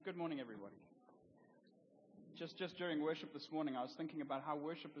Good morning, everybody. Just during worship this morning, I was thinking about how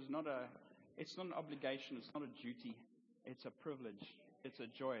worship is it's not an obligation, it's not a duty, it's a privilege, it's a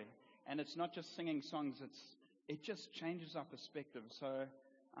joy. And it's not just singing songs, it just changes our perspective. So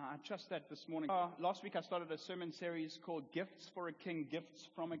I trust that this morning. Last week I started a sermon series called Gifts for a King, Gifts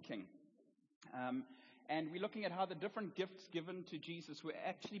from a King. And we're looking at how the different gifts given to Jesus were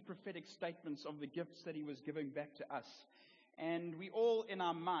actually prophetic statements of the gifts that he was giving back to us. And we all in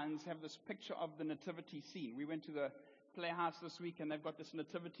our minds have this picture of the nativity scene. We went to the playhouse this week and they've got this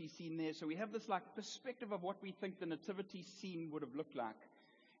nativity scene there. So we have this perspective of what we think the nativity scene would have looked like.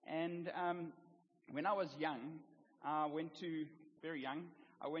 And when I was young, I went to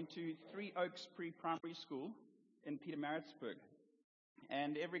Three Oaks Pre-Primary School in Pietermaritzburg.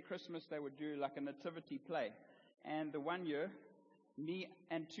 And every Christmas they would do like a nativity play. And the one year, me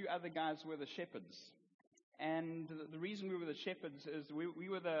and two other guys were the shepherds. And the reason we were the shepherds is we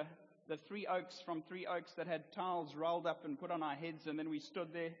were the Three Oaks from Three Oaks that had towels rolled up and put on our heads, and then we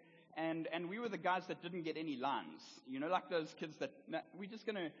stood there. And we were the guys that didn't get any lines. You know, like those kids that, you're just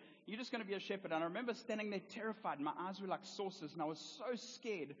going to be a shepherd. And I remember standing there terrified. My eyes were like saucers, and I was so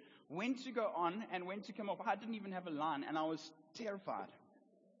scared when to go on and when to come off. I didn't even have a line, and I was terrified.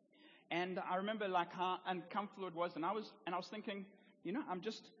 And I remember like how uncomfortable it was, and I was thinking, you know, I'm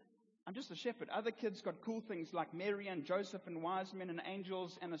just a shepherd. Other kids got cool things like Mary and Joseph and wise men and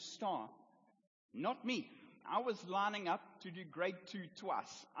angels and a star. Not me. I was lining up to do grade 2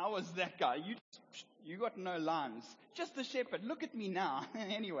 twice. I was that guy. You got no lines. Just a shepherd. Look at me now.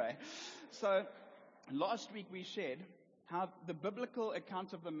 Anyway, so last week we shared how the biblical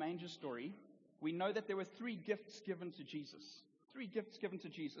account of the manger story, we know that there were 3 gifts given to Jesus. 3 gifts given to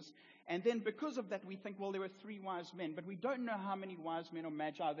Jesus. And then because of that, we think, well, there were 3 wise men. But we don't know how many wise men or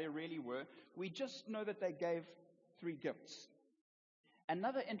magi there really were. We just know that they gave 3 gifts.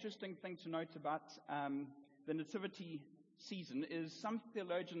 Another interesting thing to note about the nativity season is some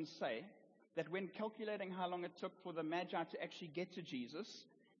theologians say that when calculating how long it took for the magi to actually get to Jesus,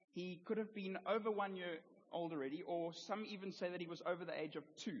 he could have been over 1 year old already, or some even say that he was over the age of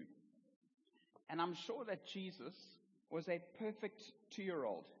 2. And I'm sure that Jesus was a perfect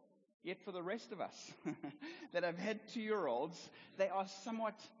 2-year-old. Yet for the rest of us that have had 2-year-olds, they are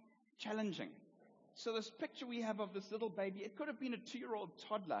somewhat challenging. So this picture we have of this little baby, it could have been a 2-year-old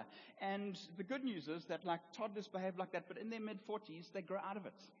toddler. And the good news is that like toddlers behave like that, but in their mid-40s, they grow out of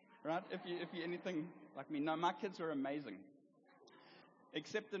it, right? If you're anything like me. No, my kids are amazing.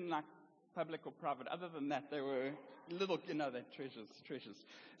 Except in like public or private. Other than that, they were little, they're treasures.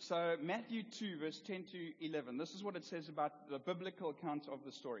 So Matthew 2, verse 10 to 11. This is what it says about the biblical account of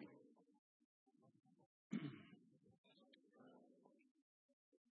the story.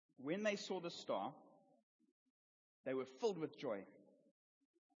 When they saw the star, they were filled with joy.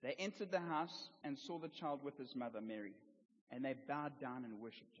 They entered the house and saw the child with his mother, Mary, and they bowed down and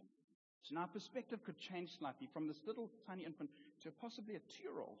worshipped him. So now perspective could change slightly from this little tiny infant to possibly a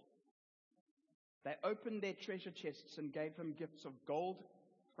 2-year-old. They opened their treasure chests and gave him gifts of gold,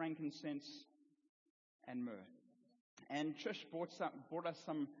 frankincense, and myrrh. And Trish brought us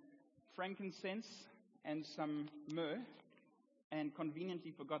some frankincense and some myrrh, and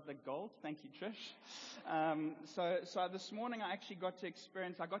conveniently forgot the gold. Thank you, Trish. So this morning I actually got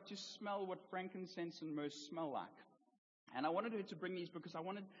to smell what frankincense and myrrh smell like. And I wanted her to bring these because I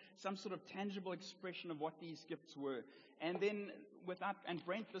wanted some sort of tangible expression of what these gifts were. And then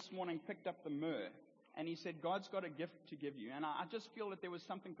Brent this morning picked up the myrrh, and he said, God's got a gift to give you. And I just feel that there was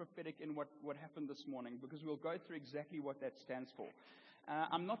something prophetic in what happened this morning, because we'll go through exactly what that stands for.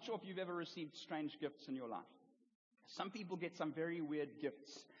 I'm not sure if you've ever received strange gifts in your life. Some people get some very weird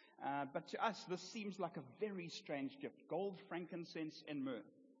gifts, but to us, this seems like a very strange gift. Gold, frankincense, and myrrh.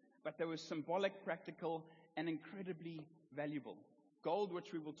 But they were symbolic, practical, and incredibly valuable. Gold,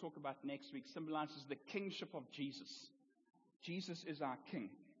 which we will talk about next week, symbolizes the kingship of Jesus. Jesus is our king.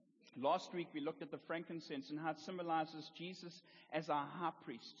 Last week, we looked at the frankincense and how it symbolizes Jesus as our high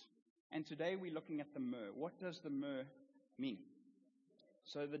priest. And today, we're looking at the myrrh. What does the myrrh mean?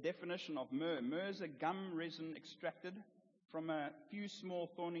 So the definition of myrrh. Myrrh is a gum resin extracted from a few small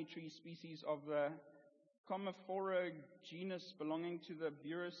thorny tree species of the Commiphora genus belonging to the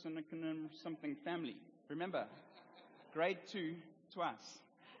Burosynonychum something family. Remember, grade 2 twice.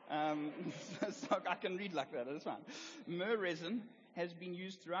 So I can read like that, that's fine. Myrrh resin has been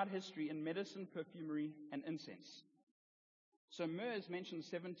used throughout history in medicine, perfumery, and incense. So myrrh is mentioned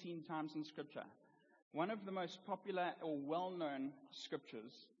 17 times in Scripture. One of the most popular or well-known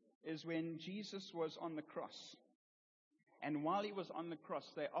scriptures is when Jesus was on the cross. And while he was on the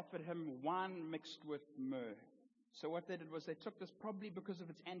cross, they offered him wine mixed with myrrh. So what they did was they took this, probably because of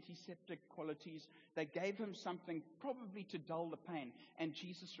its antiseptic qualities, they gave him something probably to dull the pain, and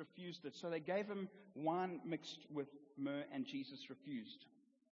Jesus refused it. So they gave him wine mixed with myrrh, and Jesus refused.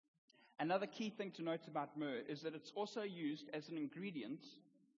 Another key thing to note about myrrh is that it's also used as an ingredient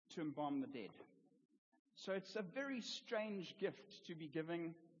to embalm the dead. So it's a very strange gift to be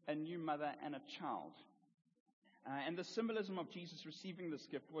giving a new mother and a child. And the symbolism of Jesus receiving this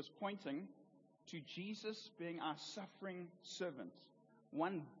gift was pointing to Jesus being our suffering servant,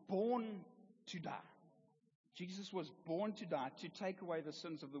 one born to die. Jesus was born to die, to take away the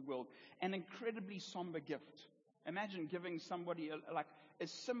sins of the world. An incredibly somber gift. Imagine giving somebody like a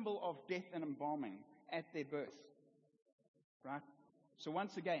symbol of death and embalming at their birth. Right? So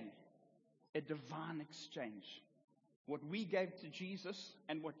once again, a divine exchange. What we gave to Jesus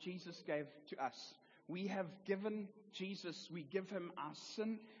and what Jesus gave to us. We have given Jesus, we give him our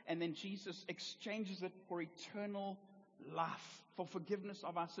sin, and then Jesus exchanges it for eternal life, for forgiveness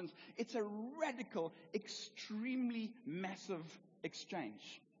of our sins. It's a radical, extremely massive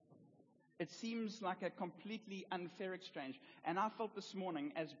exchange. It seems like a completely unfair exchange. And I felt this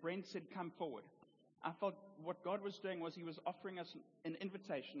morning, as Brent said, come forward. I felt what God was doing was he was offering us an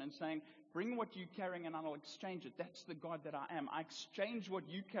invitation and saying, bring what you're carrying and I'll exchange it. That's the God that I am. I exchange what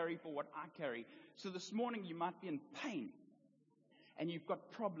you carry for what I carry. So this morning you might be in pain and you've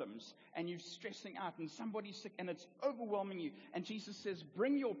got problems and you're stressing out and somebody's sick and it's overwhelming you. And Jesus says,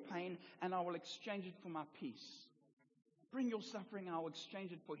 bring your pain and I will exchange it for my peace. Bring your suffering and I will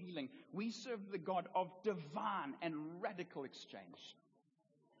exchange it for healing. We serve the God of divine and radical exchange.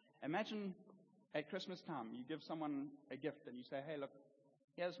 Imagine at Christmas time, you give someone a gift and you say, hey, look,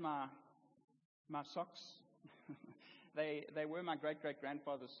 here's my socks. they were my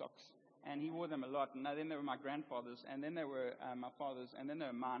great-great-grandfather's socks. And he wore them a lot. And then they were my grandfather's. And then they were my father's. And then they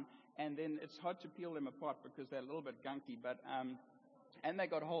were mine. And then it's hard to peel them apart because they're a little bit gunky. And they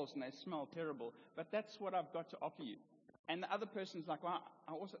got holes and they smell terrible. But that's what I've got to offer you. And the other person's like, well,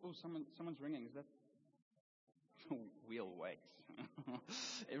 someone's ringing. Is that? We'll wait.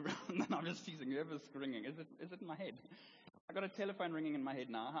 I'm just teasing. Whoever's ringing. Is it in my head? I got a telephone ringing in my head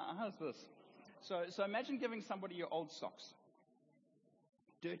now. How's this? So imagine giving somebody your old socks.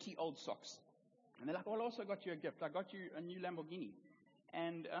 Dirty old socks. And they're like, well, I also got you a gift. I got you a new Lamborghini.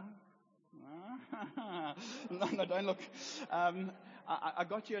 And, no, don't look. I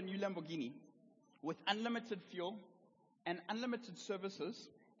got you a new Lamborghini with unlimited fuel and unlimited services.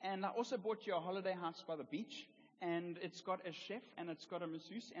 And I also bought you a holiday house by the beach. And it's got a chef, and it's got a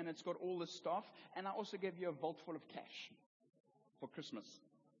masseuse, and it's got all the staff. And I also gave you a vault full of cash for Christmas.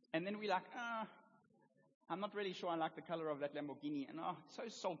 And then we're like, I'm not really sure I like the color of that Lamborghini. And it's so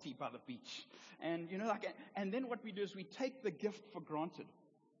salty by the beach. And, and then what we do is we take the gift for granted.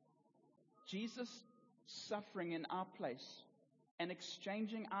 Jesus suffering in our place and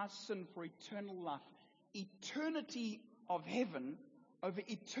exchanging our sin for eternal life. Eternity of heaven over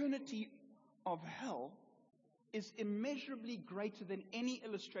eternity of hell is immeasurably greater than any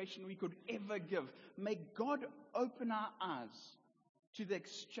illustration we could ever give. May God open our eyes to the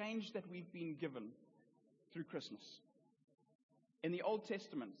exchange that we've been given through Christmas. In the Old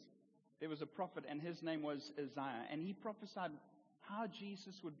Testament, there was a prophet and his name was Isaiah, and he prophesied how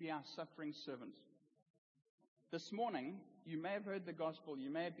Jesus would be our suffering servant. This morning, you may have heard the gospel, you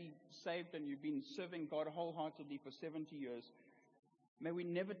may be saved and you've been serving God wholeheartedly for 70 years. May we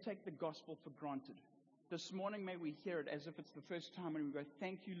never take the gospel for granted. This morning, may we hear it as if it's the first time and we go,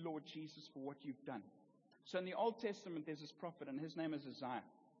 thank you, Lord Jesus, for what you've done. So in the Old Testament, there's this prophet and his name is Isaiah.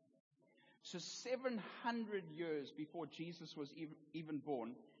 So 700 years before Jesus was even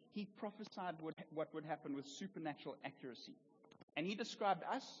born, he prophesied what would happen with supernatural accuracy. And he described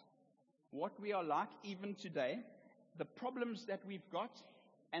us, what we are like even today, the problems that we've got,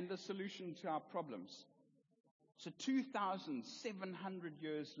 and the solution to our problems. So 2,700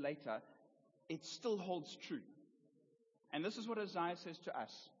 years later, it still holds true. And this is what Isaiah says to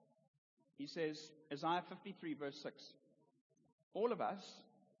us. He says, Isaiah 53 verse 6, all of us,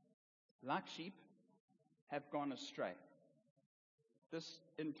 like sheep, have gone astray. This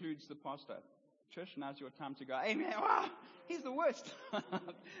includes the pastor. Trish, now's your time to go, amen. Wow, he's the worst.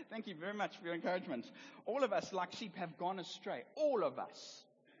 Thank you very much for your encouragement. All of us, like sheep, have gone astray. All of us.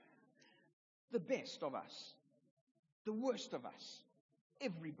 The best of us. The worst of us.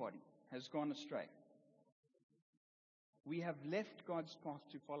 Everybody has gone astray. We have left God's path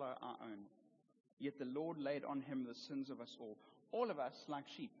to follow our own. Yet the Lord laid on him the sins of us all. All of us, like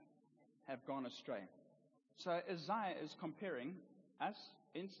sheep, have gone astray. So Isaiah is comparing us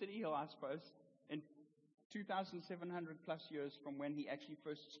in City Hill, I suppose, in 2,700 plus years from when he actually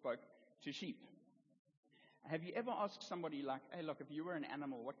first spoke to sheep. Have you ever asked somebody like, hey, look, if you were an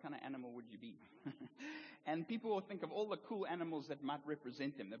animal, what kind of animal would you be? And people will think of all the cool animals that might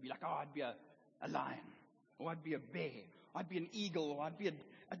represent them. They'll be like, oh, I'd be a lion, or I'd be a bear, I'd be an eagle, or I'd be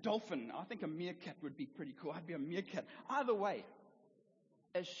a dolphin. I think a meerkat would be pretty cool. I'd be a meerkat. Either way,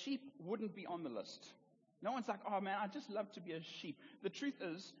 a sheep wouldn't be on the list. No one's like, oh man, I'd just love to be a sheep. The truth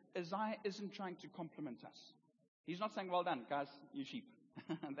is, Isaiah isn't trying to compliment us. He's not saying, well done, guys, you sheep.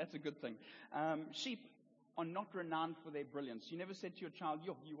 That's a good thing. Sheep are not renowned for their brilliance. You never said to your child,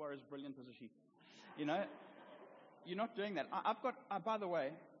 yo, you are as brilliant as a sheep. You know, you're not doing that. By the way,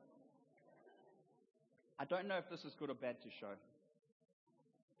 I don't know if this is good or bad to show.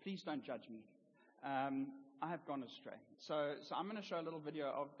 Please don't judge me. I have gone astray. So I'm going to show a little video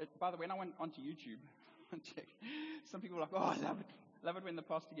of it. By the way, when I went onto YouTube, some people were like, oh, I love it. Love it when the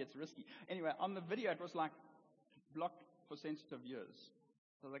pastor gets risky. Anyway, on the video, it was like, blocked for sensitive viewers.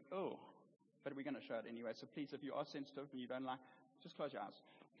 So I was like, oh, but we're going to show it anyway. So please, if you are sensitive and you don't like, just close your eyes.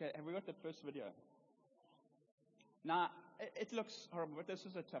 Okay, have we got that first video? Now, it looks horrible, but this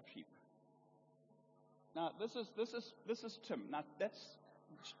is a tough sheep. Now, this is Tim. Now,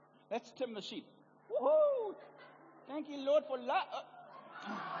 that's Tim the sheep. Woohoo! Thank you, Lord, for love.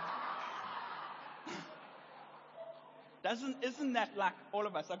 Isn't that like all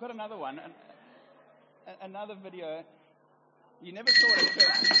of us? I've got another one, another video. You never saw it.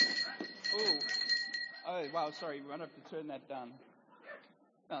 Oh, wow, sorry. We might have to turn that down.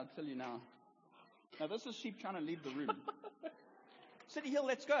 I'll tell you now. Now, this is sheep trying to leave the room. City Hill,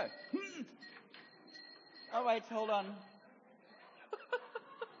 let's go. Oh, wait, hold on.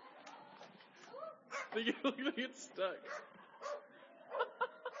 They get stuck.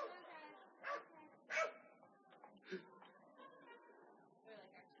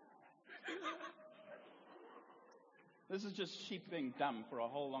 This is just sheep being dumb for a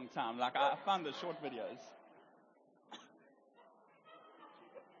whole long time. Like, I found the short videos.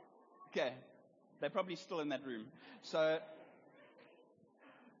 Okay. They're probably still in that room. So,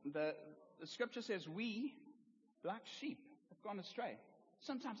 the scripture says, we, like sheep, have gone astray.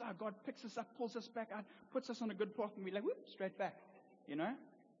 Sometimes our God picks us up, pulls us back out, puts us on a good path, and we're like, whoop, straight back. You know?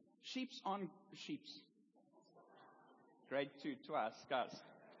 Sheep's on sheep's. Grade 2 to us, guys.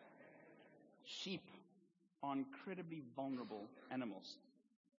 Sheep are incredibly vulnerable animals.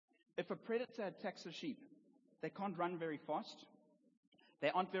 If a predator attacks a sheep, they can't run very fast.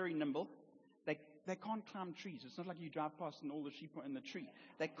 They aren't very nimble. They can't climb trees. It's not like you drive past and all the sheep are in the tree.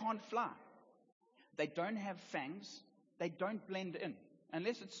 They can't fly. They don't have fangs. They don't blend in.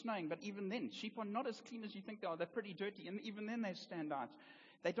 Unless it's snowing, but even then, sheep are not as clean as you think they are. They're pretty dirty, and even then they stand out.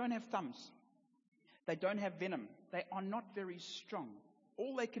 They don't have thumbs. They don't have venom. They are not very strong.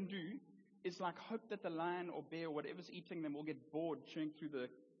 All they can do is like hope that the lion or bear or whatever's eating them will get bored chewing through the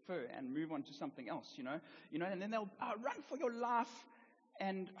fur and move on to something else, you know, and then they'll run for your life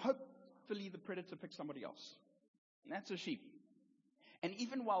and hopefully the predator picks somebody else. And that's a sheep. And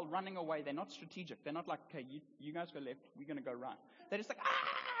even while running away, they're not strategic. They're not like, okay, you guys go left, we're going to go right. They're just like,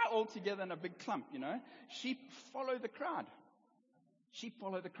 all together in a big clump, you know. Sheep follow the crowd. Sheep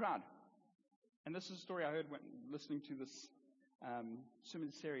follow the crowd. And this is a story I heard when listening to this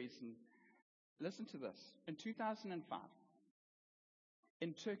sermon series. And listen to this. In 2005,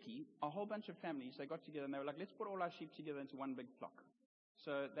 in Turkey, a whole bunch of families, they got together and they were like, let's put all our sheep together into one big flock.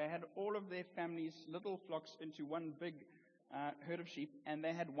 So they had all of their families' little flocks into one big herd of sheep, and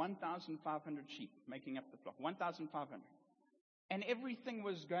they had 1,500 sheep making up the flock. 1,500. And everything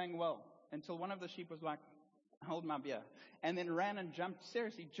was going well until one of the sheep was like, hold my beer. And then ran and jumped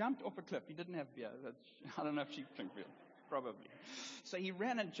off a cliff. He didn't have beer. I don't know if sheep drink beer. Probably. So he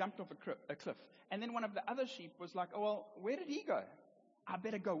ran and jumped off a cliff. And then one of the other sheep was like, oh, well, where did he go? I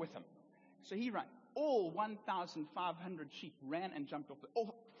better go with him. So he ran. All 1,500 sheep ran and jumped off.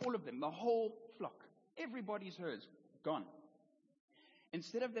 All of them, the whole flock. Everybody's herds, gone.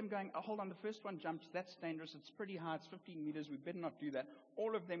 Instead of them going, oh, hold on, the first one jumped, that's dangerous, it's pretty high, it's 15 meters, we better not do that.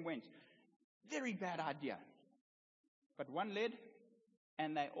 All of them went. Very bad idea. But one led,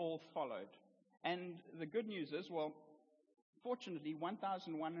 and they all followed. And the good news is, well, fortunately,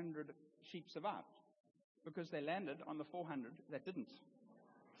 1,100 sheep survived, because they landed on the 400 that didn't.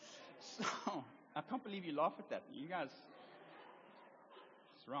 So, I can't believe you laugh at that. You guys,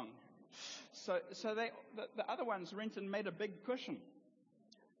 it's wrong. So the other ones went and made a big cushion.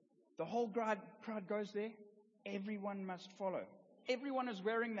 The whole crowd goes there. Everyone must follow. Everyone is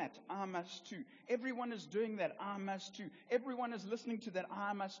wearing that. I must too. Everyone is doing that. I must too. Everyone is listening to that.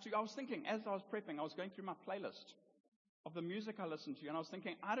 I must too. I was thinking, as I was prepping, I was going through my playlist of the music I listen to, and I was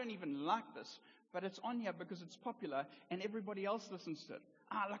thinking, I don't even like this, but it's on here because it's popular and everybody else listens to it.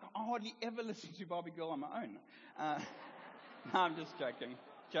 I hardly ever listen to Barbie Girl on my own. No, I'm just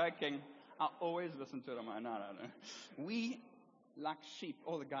joking. I always listen to it on my own. No. We, like sheep,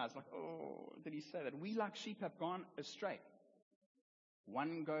 all the guys oh, did he say that? We, like sheep, have gone astray.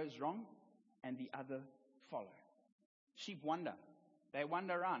 One goes wrong and the other follow. Sheep wander. They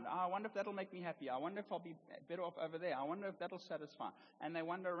wander around. I wonder if that'll make me happy. I wonder if I'll be better off over there. I wonder if that'll satisfy. And they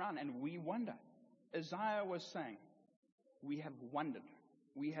wander around, and we wonder. Isaiah was saying, we have wandered.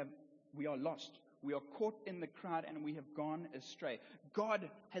 We are lost. We are caught in the crowd, and we have gone astray. God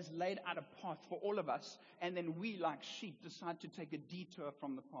has laid out a path for all of us, and then we, like sheep, decide to take a detour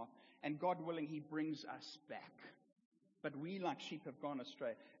from the path. And God willing, He brings us back. But we, like sheep, have gone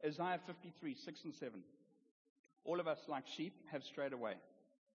astray. Isaiah 53, 6 and 7. All of us, like sheep, have strayed away.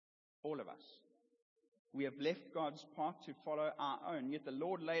 All of us. We have left God's path to follow our own, yet the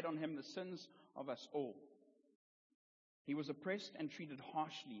Lord laid on Him the sins of us all. He was oppressed and treated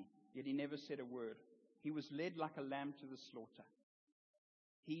harshly, yet He never said a word. He was led like a lamb to the slaughter.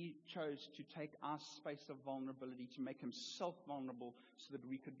 He chose to take our space of vulnerability, to make Himself vulnerable so that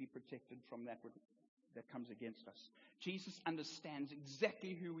we could be protected from that comes against us. Jesus understands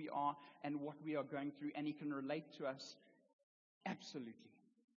exactly who we are and what we are going through, and He can relate to us absolutely,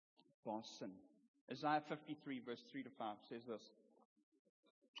 bar sin. Isaiah 53 verse 3 to 5 says this.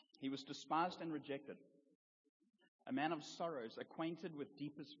 He was despised and rejected, a man of sorrows, acquainted with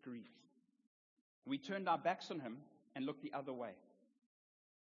deepest grief. We turned our backs on Him and looked the other way.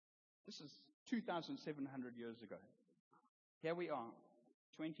 This is 2,700 years ago. Here we are,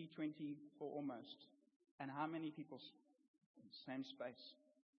 2024 almost. And how many people? Same space.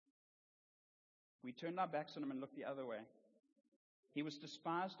 We turned our backs on Him and looked the other way. He was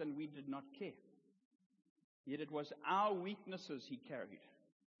despised and we did not care. Yet it was our weaknesses He carried.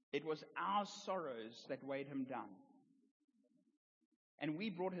 It was our sorrows that weighed Him down. And we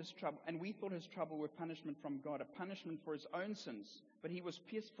thought His trouble were punishment from God, a punishment for His own sins. But He was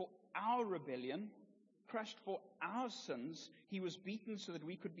pierced for our rebellion, crushed for our sins. He was beaten so that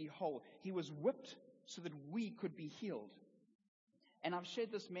we could be whole. He was whipped so that we could be healed. And I've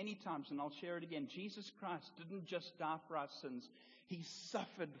shared this many times, and I'll share it again. Jesus Christ didn't just die for our sins. He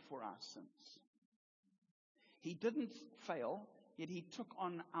suffered for our sins. He didn't fail, yet He took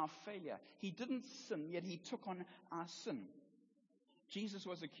on our failure. He didn't sin, yet He took on our sin. Jesus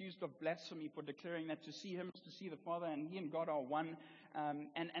was accused of blasphemy for declaring that to see Him is to see the Father, and He and God are one.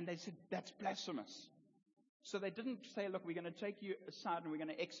 And they said, that's blasphemous. So they didn't say, look, we're going to take you aside and we're going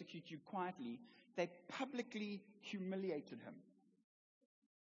to execute you quietly. They publicly humiliated Him.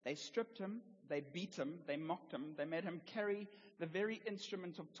 They stripped Him, they beat Him, they mocked Him, they made Him carry the very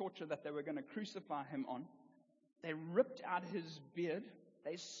instrument of torture that they were going to crucify Him on. They ripped out His beard,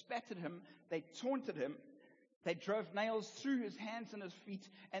 they spat at Him, they taunted Him, they drove nails through His hands and His feet,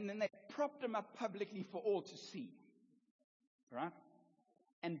 and then they propped Him up publicly for all to see. Right?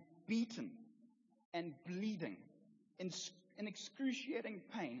 And beaten and bleeding in excruciating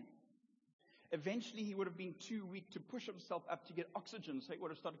pain. Eventually, He would have been too weak to push Himself up to get oxygen, so He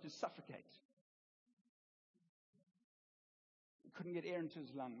would have started to suffocate. He couldn't get air into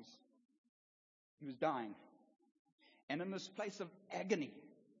His lungs. He was dying. And in this place of agony,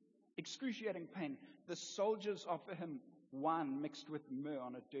 excruciating pain, the soldiers offer Him wine mixed with myrrh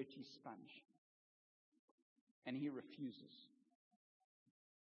on a dirty sponge. And He refuses.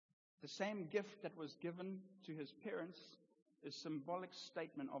 The same gift that was given to His parents is a symbolic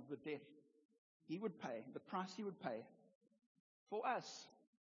statement of the death He would pay, the price He would pay for us.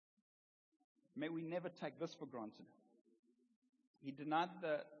 May we never take this for granted. He denied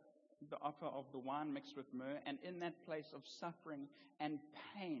the offer of the wine mixed with myrrh, and in that place of suffering and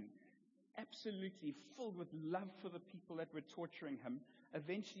pain, absolutely filled with love for the people that were torturing Him,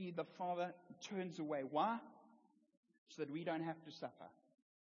 eventually the Father turns away. Why? So that we don't have to suffer.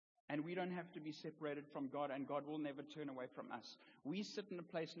 And we don't have to be separated from God, and God will never turn away from us. We sit in a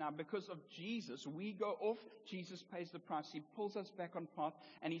place now, because of Jesus, we go off, Jesus pays the price, He pulls us back on path,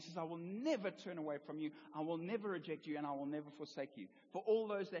 and He says, I will never turn away from you, I will never reject you, and I will never forsake you. For all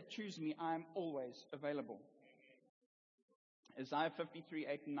those that choose me, I am always available. Isaiah 53,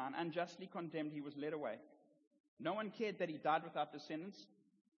 8 and 9, unjustly condemned, He was led away. No one cared that He died without descendants,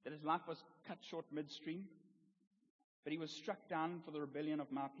 that His life was cut short midstream. But He was struck down for the rebellion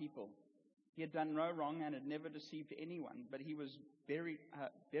of my people. He had done no wrong and had never deceived anyone, but He was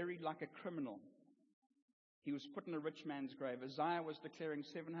buried like a criminal. He was put in a rich man's grave. Isaiah was declaring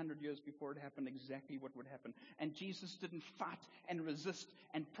 700 years before it happened exactly what would happen. And Jesus didn't fight and resist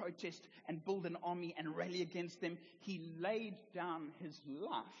and protest and build an army and rally against them. He laid down His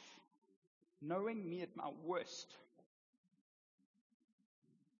life, knowing me at my worst,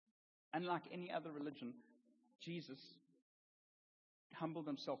 Unlike any other religion, Jesus humbled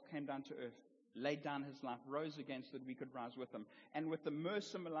himself, came down to earth, laid down his life, rose again so that we could rise with him. And with the myrrh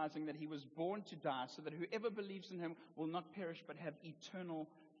symbolizing that he was born to die so that whoever believes in him will not perish but have eternal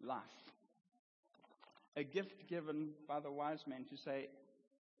life. A gift given by the wise man to say,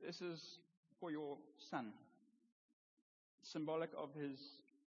 this is for your son, symbolic of his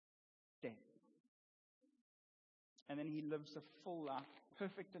death. And then he lives a full life,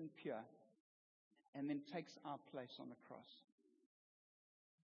 perfect and pure, and then takes our place on the cross.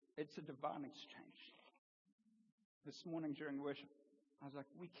 It's a divine exchange. This morning during worship, I was like,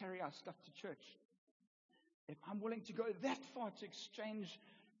 we carry our stuff to church. If I'm willing to go that far to exchange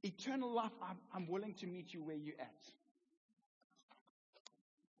eternal life, I'm willing to meet you where you're at.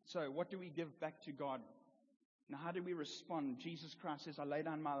 So what do we give back to God? Now, how do we respond? Jesus Christ says, I lay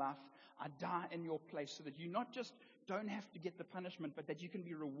down my life. I die in your place so that you not just don't have to get the punishment, but that you can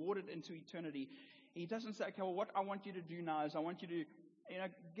be rewarded into eternity. He doesn't say, okay, well, what I want you to do now is I want you to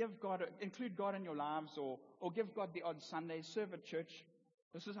include God in your lives, or give God the odd Sunday, serve at church.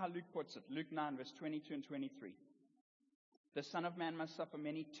 This is how Luke puts it. Luke 9, verse 22 and 23. The Son of Man must suffer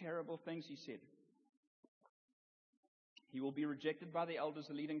many terrible things, he said. He will be rejected by the elders,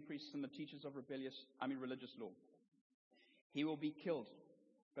 the leading priests, and the teachers of religious law. He will be killed,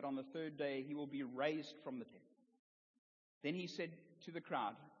 but on the third day he will be raised from the dead. Then he said to the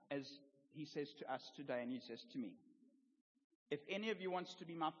crowd, as he says to us today, and he says to me, if any of you wants to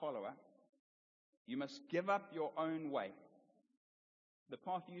be my follower, you must give up your own way. The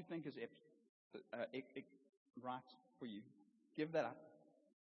path you think is right for you, give that up.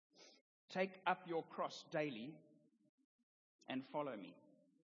 Take up your cross daily and follow me.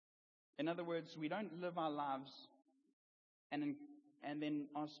 In other words, we don't live our lives and then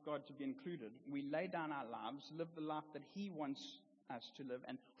ask God to be included. We lay down our lives, live the life that he wants us to live,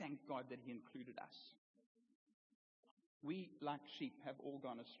 and thank God that he included us. We, like sheep, have all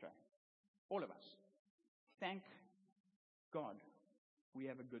gone astray. All of us. Thank God we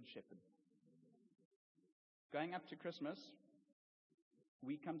have a good shepherd. Going up to Christmas,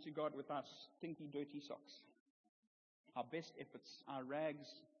 we come to God with our stinky, dirty socks, our best efforts, our rags.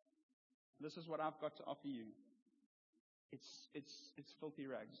 This is what I've got to offer you. It's filthy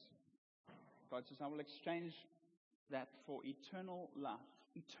rags. God says, I will exchange that for eternal life.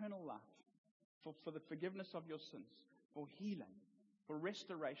 Eternal life. For the forgiveness of your sins. For healing. For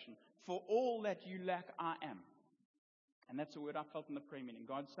restoration. For all that you lack, I am. And that's a word I felt in the prayer meeting.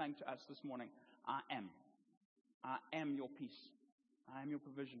 God's saying to us this morning, I am. I am your peace. I am your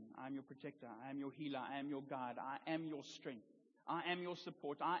provision. I am your protector. I am your healer. I am your guide. I am your strength. I am your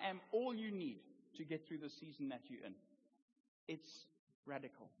support. I am all you need to get through the season that you're in. It's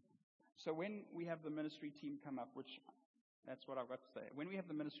radical. So when we have the ministry team come up, which that's what I've got to say. When we have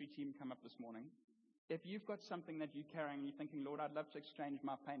the ministry team come up this morning, if you've got something that you're carrying and you're thinking, Lord, I'd love to exchange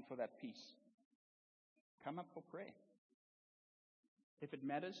my pain for that peace, come up for prayer. If it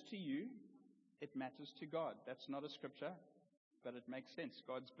matters to you, it matters to God. That's not a scripture, but it makes sense.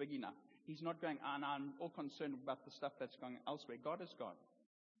 God's big enough. He's not going, I'm all concerned about the stuff that's going elsewhere. God is God.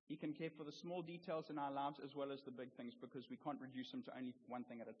 He can care for the small details in our lives as well as the big things, because we can't reduce them to only one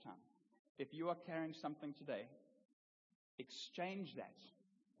thing at a time. If you are carrying something today, exchange that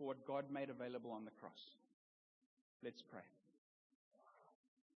for what God made available on the cross. Let's pray.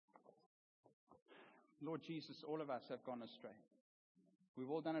 Lord Jesus, all of us have gone astray. We've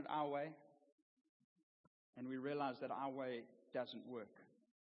all done it our way, and we realize that our way doesn't work.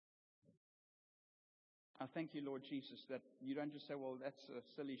 I thank you, Lord Jesus, that you don't just say, well, that's a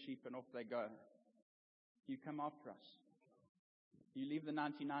silly sheep and off they go. You come after us. You leave the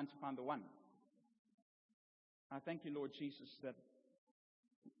 99 to find the one. I thank you, Lord Jesus, that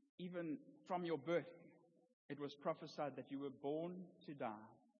even from your birth, it was prophesied that you were born to die,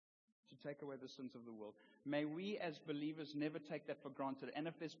 to take away the sins of the world. May we as believers never take that for granted. And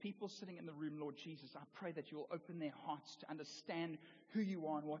if there's people sitting in the room, Lord Jesus, I pray that you will open their hearts to understand who you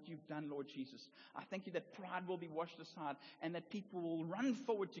are and what you've done, Lord Jesus. I thank you that pride will be washed aside and that people will run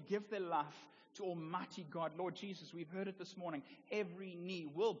forward to give their life to Almighty God. Lord Jesus, we've heard it this morning. Every knee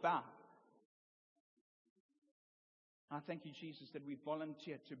will bow. I thank you, Jesus, that we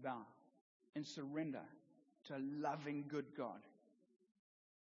volunteer to bow and surrender to a loving, good God.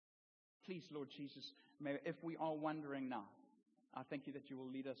 Please, Lord Jesus, may, if we are wandering now, I thank you that you will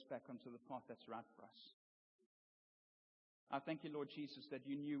lead us back onto the path that's right for us. I thank you, Lord Jesus, that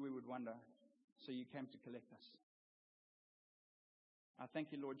you knew we would wander, so you came to collect us. I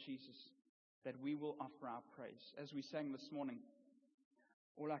thank you, Lord Jesus, that we will offer our praise. As we sang this morning,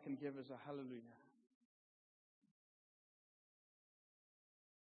 all I can give is a hallelujah.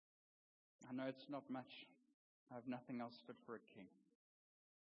 I know it's not much. I have nothing else fit for a king.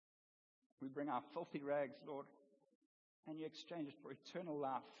 We bring our filthy rags, Lord, and you exchange it for eternal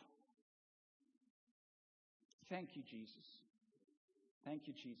life. Thank you, Jesus. Thank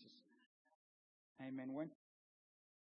you, Jesus. Amen.